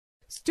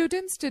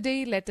Students,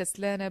 today let us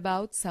learn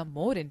about some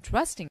more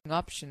interesting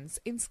options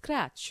in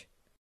Scratch.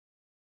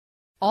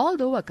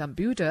 Although a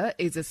computer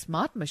is a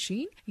smart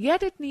machine,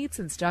 yet it needs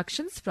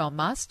instructions from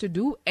us to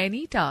do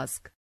any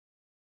task.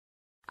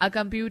 A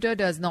computer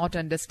does not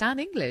understand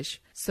English,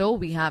 so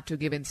we have to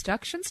give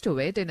instructions to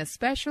it in a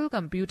special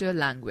computer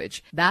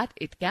language that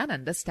it can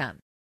understand.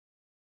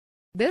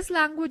 This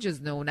language is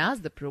known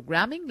as the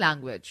programming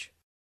language.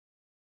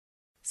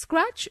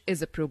 Scratch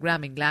is a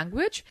programming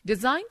language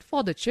designed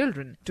for the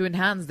children to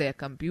enhance their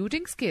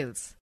computing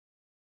skills.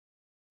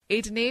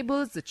 It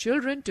enables the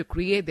children to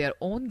create their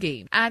own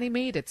game,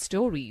 animated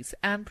stories,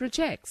 and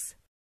projects.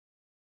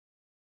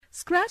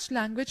 Scratch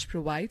language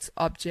provides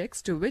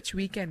objects to which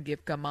we can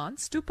give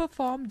commands to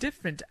perform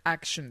different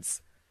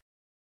actions.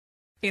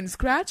 In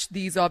Scratch,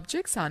 these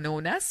objects are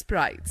known as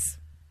sprites.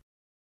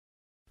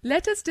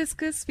 Let us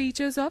discuss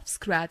features of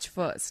Scratch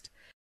first.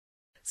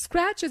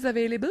 Scratch is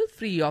available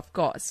free of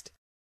cost.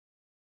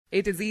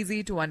 It is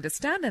easy to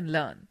understand and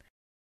learn.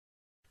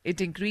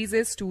 It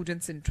increases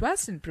students'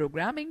 interest in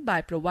programming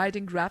by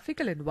providing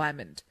graphical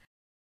environment.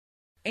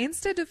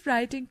 Instead of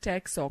writing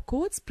text or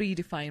codes,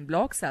 predefined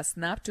blocks are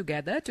snapped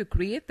together to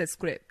create the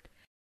script.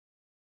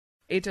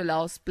 It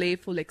allows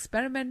playful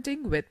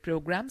experimenting with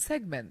program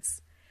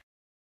segments.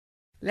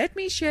 Let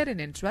me share an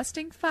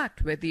interesting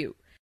fact with you.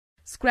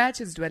 Scratch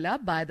is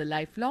developed by the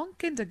Lifelong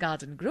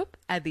Kindergarten Group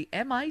at the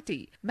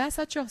MIT,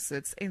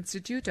 Massachusetts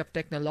Institute of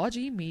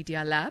Technology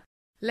Media Lab,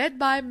 led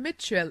by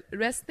Mitchell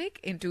Resnick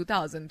in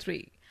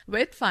 2003,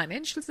 with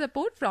financial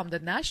support from the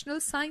National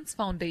Science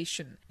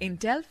Foundation,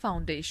 Intel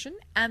Foundation,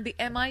 and the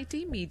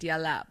MIT Media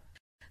Lab.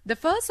 The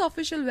first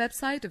official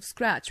website of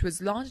Scratch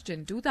was launched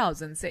in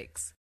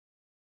 2006.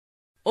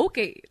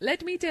 Okay,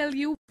 let me tell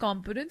you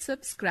components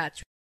of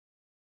Scratch.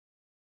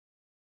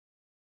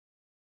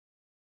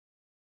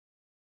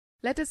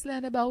 Let us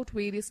learn about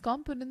various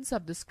components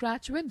of the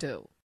Scratch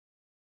window.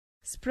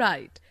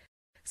 Sprite.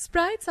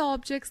 Sprites are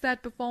objects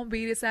that perform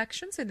various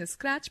actions in a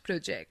Scratch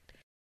project.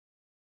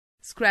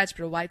 Scratch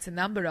provides a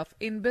number of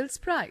inbuilt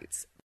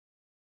sprites.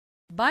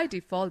 By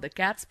default, the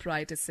cat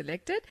sprite is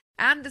selected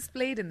and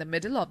displayed in the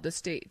middle of the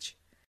stage.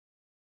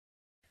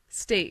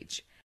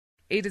 Stage.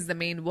 It is the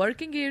main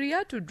working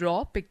area to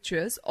draw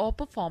pictures or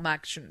perform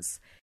actions.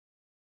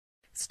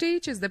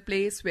 Stage is the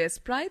place where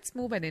sprites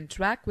move and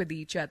interact with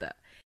each other.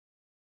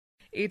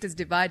 It is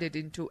divided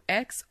into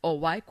X or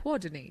Y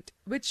coordinate,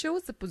 which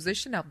shows the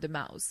position of the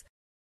mouse.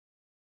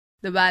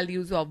 The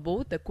values of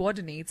both the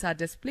coordinates are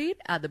displayed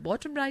at the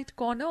bottom right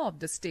corner of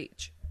the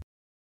stage.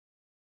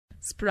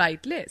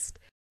 Sprite list.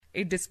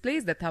 It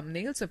displays the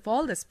thumbnails of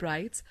all the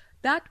sprites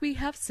that we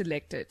have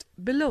selected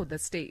below the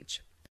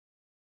stage.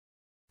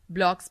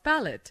 Blocks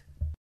palette.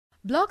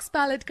 Blocks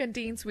palette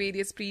contains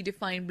various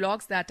predefined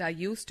blocks that are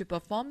used to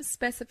perform a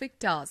specific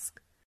task.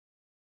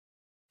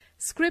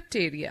 Script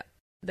area.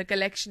 The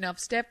collection of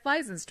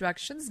stepwise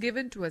instructions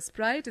given to a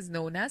sprite is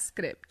known as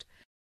script.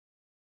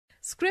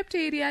 Script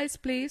area is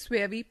place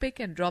where we pick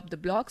and drop the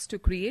blocks to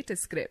create a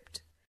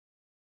script.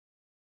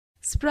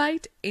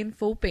 Sprite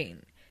info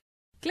pane.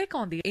 Click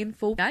on the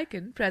info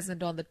icon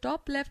present on the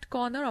top left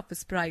corner of a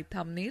sprite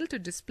thumbnail to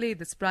display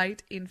the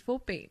sprite info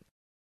pane.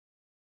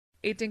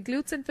 It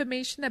includes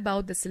information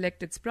about the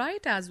selected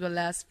sprite as well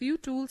as few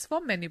tools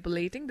for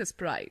manipulating the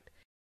sprite.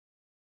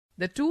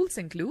 The tools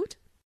include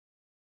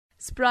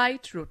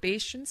Sprite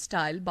rotation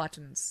style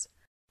buttons.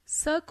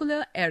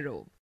 Circular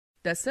arrow.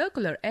 The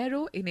circular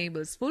arrow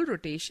enables full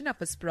rotation of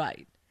a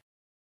sprite.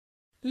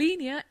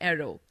 Linear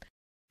arrow.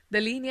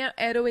 The linear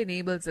arrow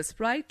enables a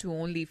sprite to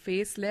only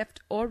face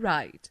left or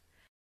right.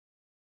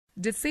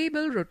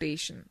 Disable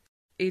rotation.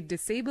 It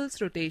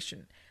disables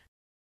rotation.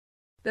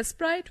 The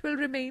sprite will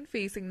remain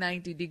facing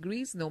 90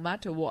 degrees no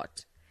matter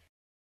what.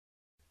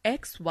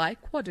 XY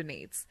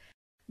coordinates.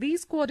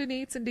 These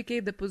coordinates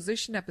indicate the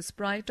position of a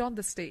sprite on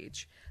the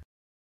stage.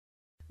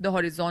 The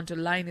horizontal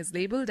line is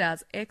labeled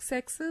as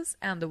x-axis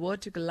and the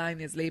vertical line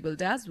is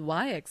labeled as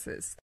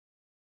y-axis.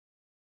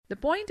 The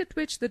point at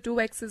which the two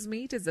axes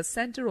meet is the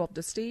center of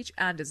the stage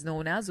and is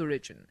known as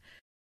origin.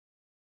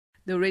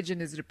 The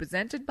origin is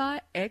represented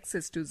by x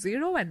is to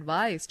 0 and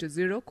y is to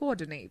 0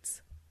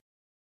 coordinates.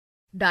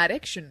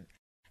 Direction.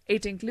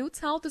 It includes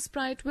how the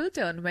sprite will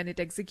turn when it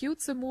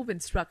executes a move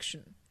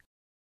instruction.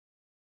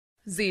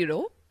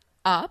 0,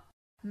 up,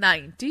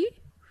 90,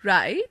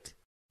 right,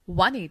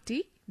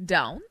 180,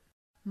 down,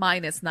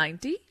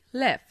 -90,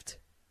 left.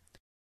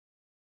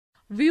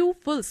 View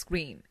full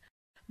screen.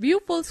 View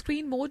full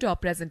screen mode or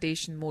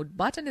presentation mode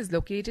button is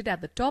located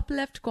at the top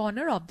left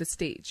corner of the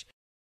stage.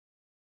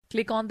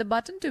 Click on the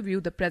button to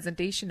view the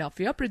presentation of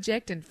your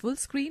project in full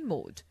screen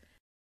mode.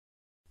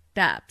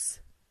 Tabs.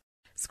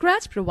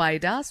 Scratch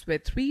provides us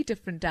with 3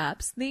 different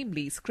tabs,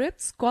 namely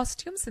scripts,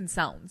 costumes and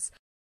sounds.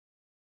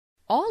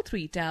 All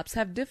 3 tabs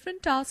have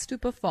different tasks to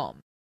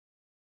perform.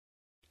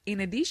 In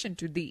addition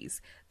to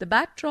these, the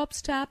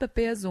Backdrops tab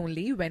appears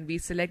only when we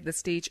select the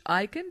stage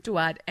icon to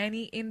add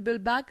any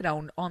inbuilt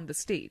background on the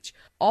stage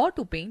or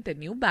to paint a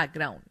new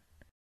background.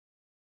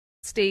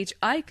 Stage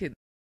icon.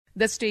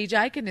 The stage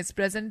icon is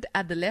present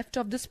at the left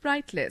of the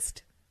sprite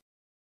list.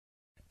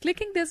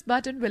 Clicking this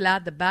button will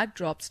add the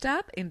Backdrops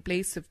tab in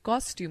place of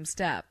Costumes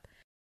tab.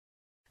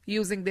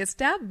 Using this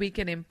tab, we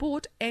can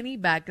import any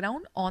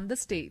background on the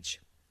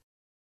stage.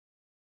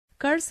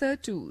 Cursor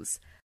tools.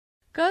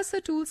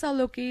 Cursor tools are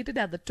located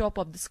at the top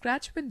of the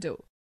Scratch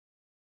window.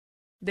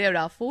 There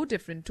are 4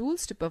 different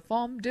tools to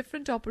perform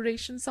different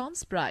operations on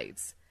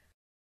sprites.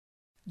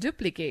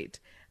 Duplicate.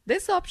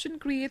 This option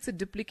creates a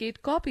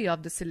duplicate copy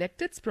of the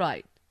selected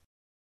sprite.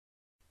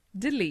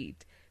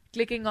 Delete.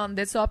 Clicking on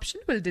this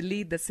option will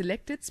delete the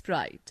selected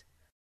sprite.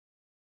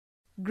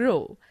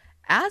 Grow.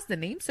 As the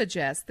name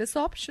suggests, this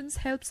option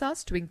helps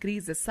us to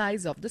increase the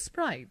size of the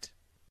sprite.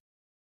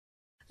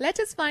 Let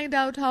us find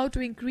out how to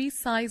increase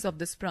size of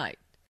the sprite.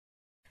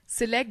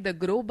 Select the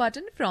Grow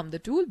button from the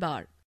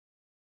toolbar.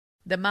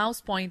 The mouse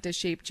pointer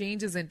shape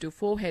changes into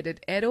 4-headed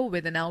arrow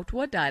with an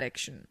outward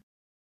direction.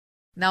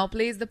 Now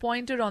place the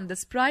pointer on the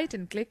sprite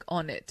and click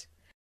on it.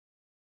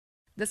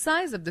 The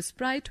size of the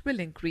sprite will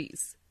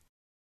increase.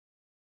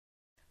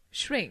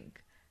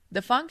 Shrink.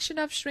 The function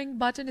of Shrink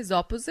button is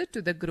opposite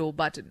to the Grow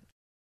button.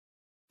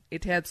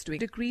 It helps to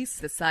decrease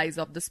the size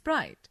of the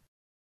sprite.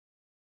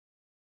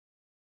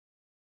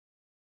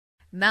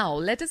 Now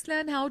let us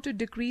learn how to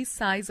decrease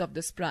size of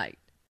the sprite.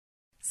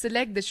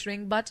 Select the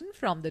Shrink button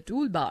from the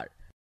toolbar.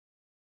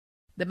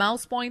 The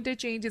mouse pointer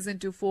changes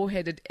into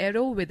 4-headed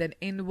arrow with an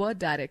inward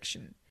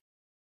direction.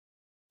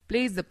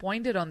 Place the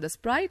pointer on the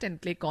sprite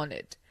and click on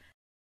it.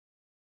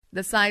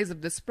 The size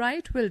of the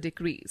sprite will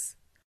decrease.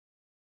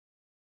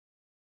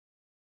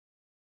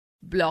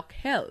 Block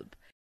Help.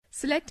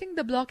 Selecting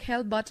the Block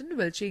Help button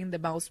will change the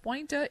mouse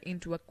pointer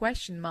into a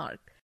question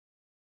mark.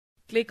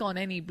 Click on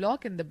any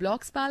block in the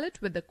blocks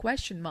palette with the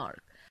question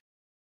mark.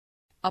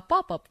 A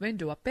pop-up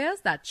window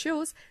appears that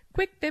shows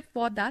quick tip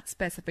for that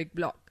specific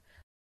block.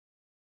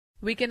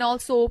 We can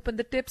also open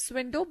the Tips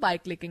window by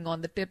clicking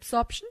on the Tips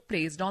option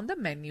placed on the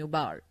menu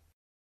bar.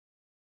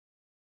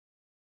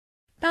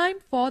 Time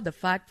for the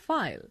fact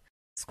file.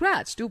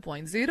 Scratch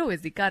 2.0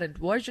 is the current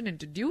version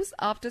introduced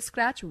after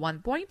Scratch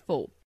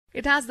 1.4.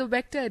 It has the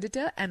vector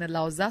editor and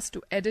allows us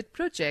to edit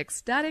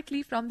projects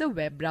directly from the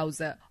web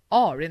browser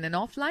or in an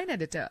offline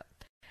editor.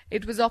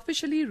 It was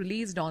officially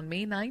released on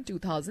May 9,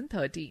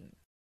 2013.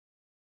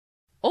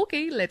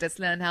 Okay, let us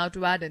learn how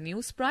to add a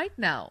new sprite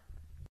now.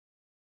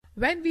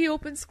 When we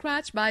open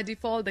Scratch, by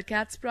default the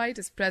cat sprite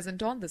is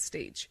present on the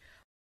stage.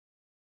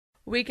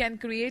 We can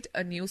create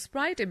a new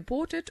sprite,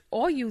 import it,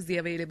 or use the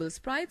available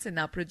sprites in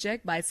our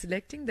project by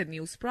selecting the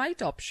New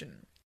Sprite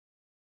option.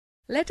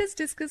 Let us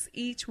discuss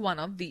each one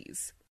of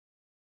these.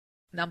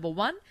 Number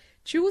 1.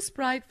 Choose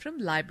Sprite from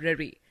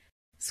Library.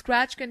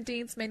 Scratch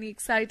contains many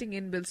exciting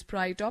inbuilt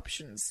sprite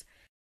options.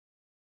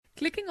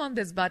 Clicking on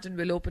this button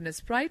will open a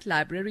Sprite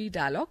Library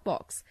dialog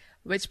box,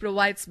 which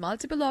provides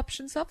multiple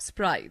options of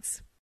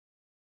sprites.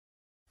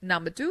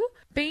 Number 2.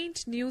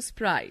 Paint New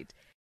Sprite.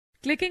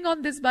 Clicking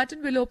on this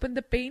button will open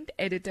the Paint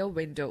Editor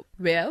window,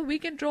 where we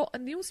can draw a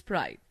new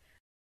sprite.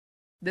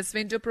 This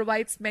window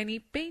provides many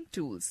paint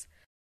tools.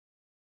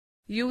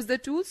 Use the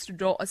tools to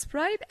draw a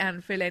sprite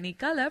and fill any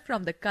color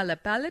from the color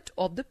palette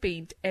of the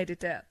Paint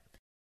Editor.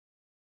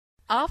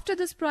 After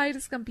the sprite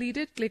is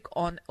completed, click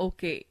on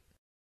OK.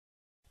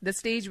 The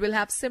stage will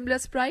have similar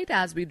sprite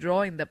as we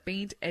draw in the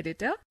Paint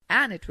Editor,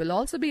 and it will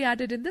also be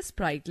added in the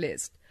sprite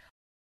list.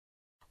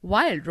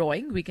 While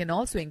drawing, we can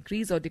also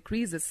increase or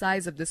decrease the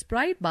size of the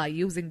sprite by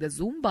using the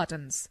zoom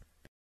buttons.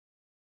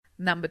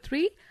 Number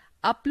 3.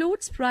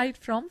 Upload Sprite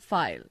from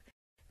File.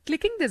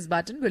 Clicking this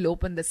button will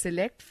open the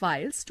Select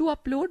Files to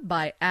Upload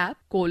by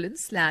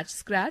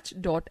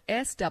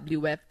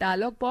app:/scratch.swf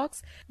dialog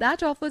box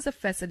that offers a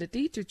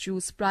facility to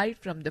choose sprite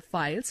from the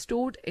file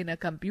stored in a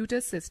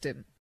computer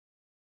system.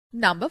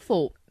 Number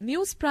 4.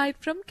 New Sprite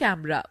from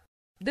Camera.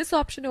 This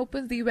option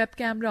opens the web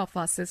camera of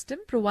our system,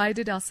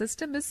 provided our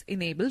system is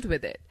enabled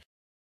with it.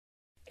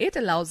 It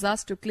allows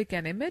us to click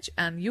an image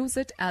and use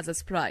it as a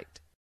sprite.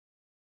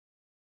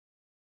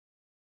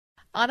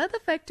 Another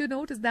fact to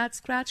note is that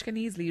Scratch can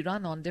easily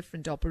run on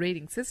different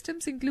operating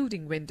systems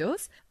including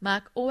Windows,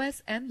 Mac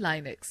OS and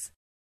Linux.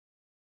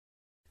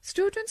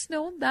 Students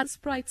know that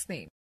sprite's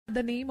name.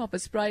 The name of a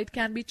sprite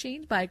can be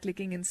changed by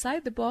clicking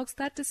inside the box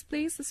that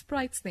displays the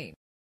sprite's name.